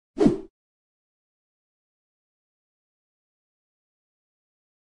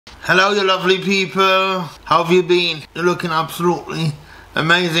Hello you lovely people, how have you been? You're looking absolutely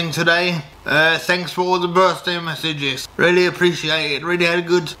amazing today. Thanks for all the birthday messages, really appreciate it, really had a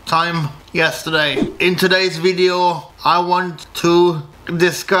good time yesterday. In today's video I want to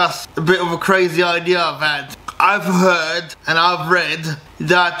discuss a bit of a crazy idea I've had. I've heard and I've read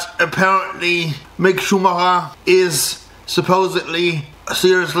that apparently Mick Schumacher is supposedly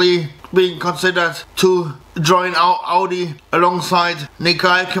seriously being considered to join Audi alongside Nico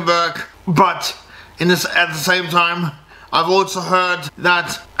Hulkenberg, but at the same time I've also heard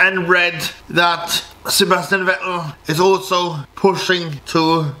that and read that Sebastian Vettel is also pushing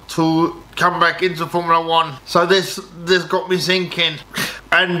to come back into Formula 1. So this got me thinking,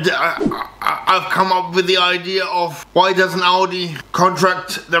 and I've come up with the idea of why doesn't Audi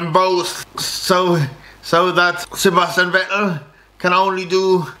contract them both so that Sebastian Vettel can only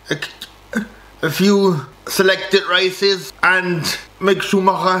do a few selected races and Mick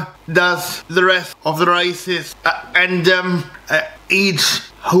Schumacher does the rest of the races, and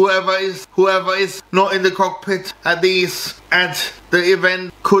whoever is not in the cockpit at the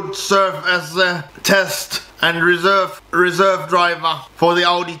event could serve as a test and reserve driver for the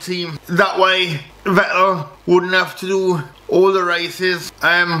Audi team. That way Vettel wouldn't have to do all the races,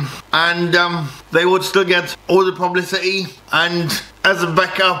 and they would still get all the publicity, and as a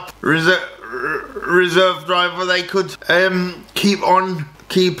backup reserve driver they could keep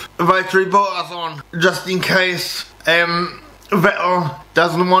Valtteri Bottas on, just in case Vettel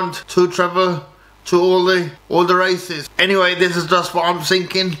doesn't want to travel to all the races. Anyway, this is just what I'm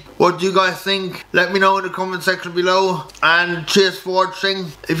thinking. What do you guys think? Let me know in the comment section below, and cheers for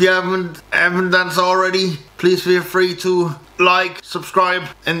watching. If you haven't done so already, please feel free to like, subscribe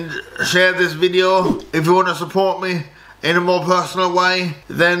and share this video. If you want to support me in a more personal way,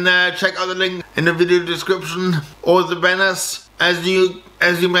 then check out the link in the video description or the banners. As you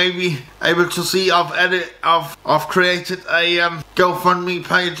may be able to see, I've created a GoFundMe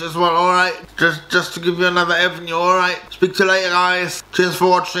page as well. Alright, just to give you another avenue. Alright, speak to you later guys. Cheers for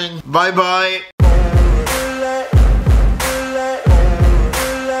watching. Bye bye.